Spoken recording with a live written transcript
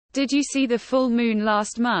Did you see the full moon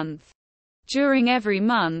last month? During every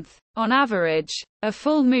month, on average, a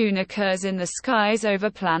full moon occurs in the skies over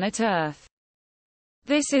planet Earth.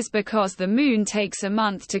 This is because the moon takes a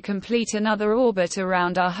month to complete another orbit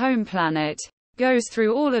around our home planet, goes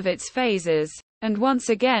through all of its phases, and once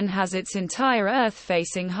again has its entire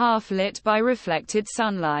Earth-facing half lit by reflected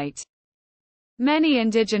sunlight. Many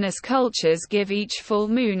indigenous cultures give each full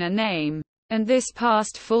moon a name, and this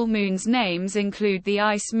past full moon's names include the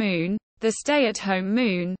ice moon, the stay-at-home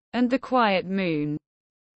moon, and the quiet moon.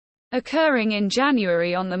 Occurring in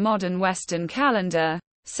January on the modern Western calendar,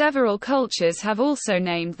 several cultures have also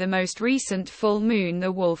named the most recent full moon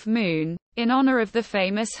the wolf moon, in honor of the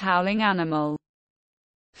famous howling animal.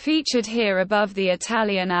 Featured here above the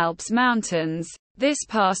Italian Alps mountains, this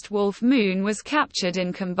past wolf moon was captured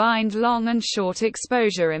in combined long and short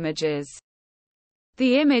exposure images.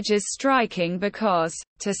 The image is striking because,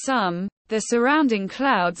 to some, the surrounding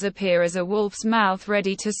clouds appear as a wolf's mouth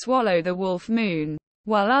ready to swallow the wolf moon,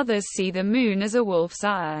 while others see the moon as a wolf's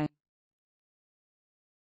eye.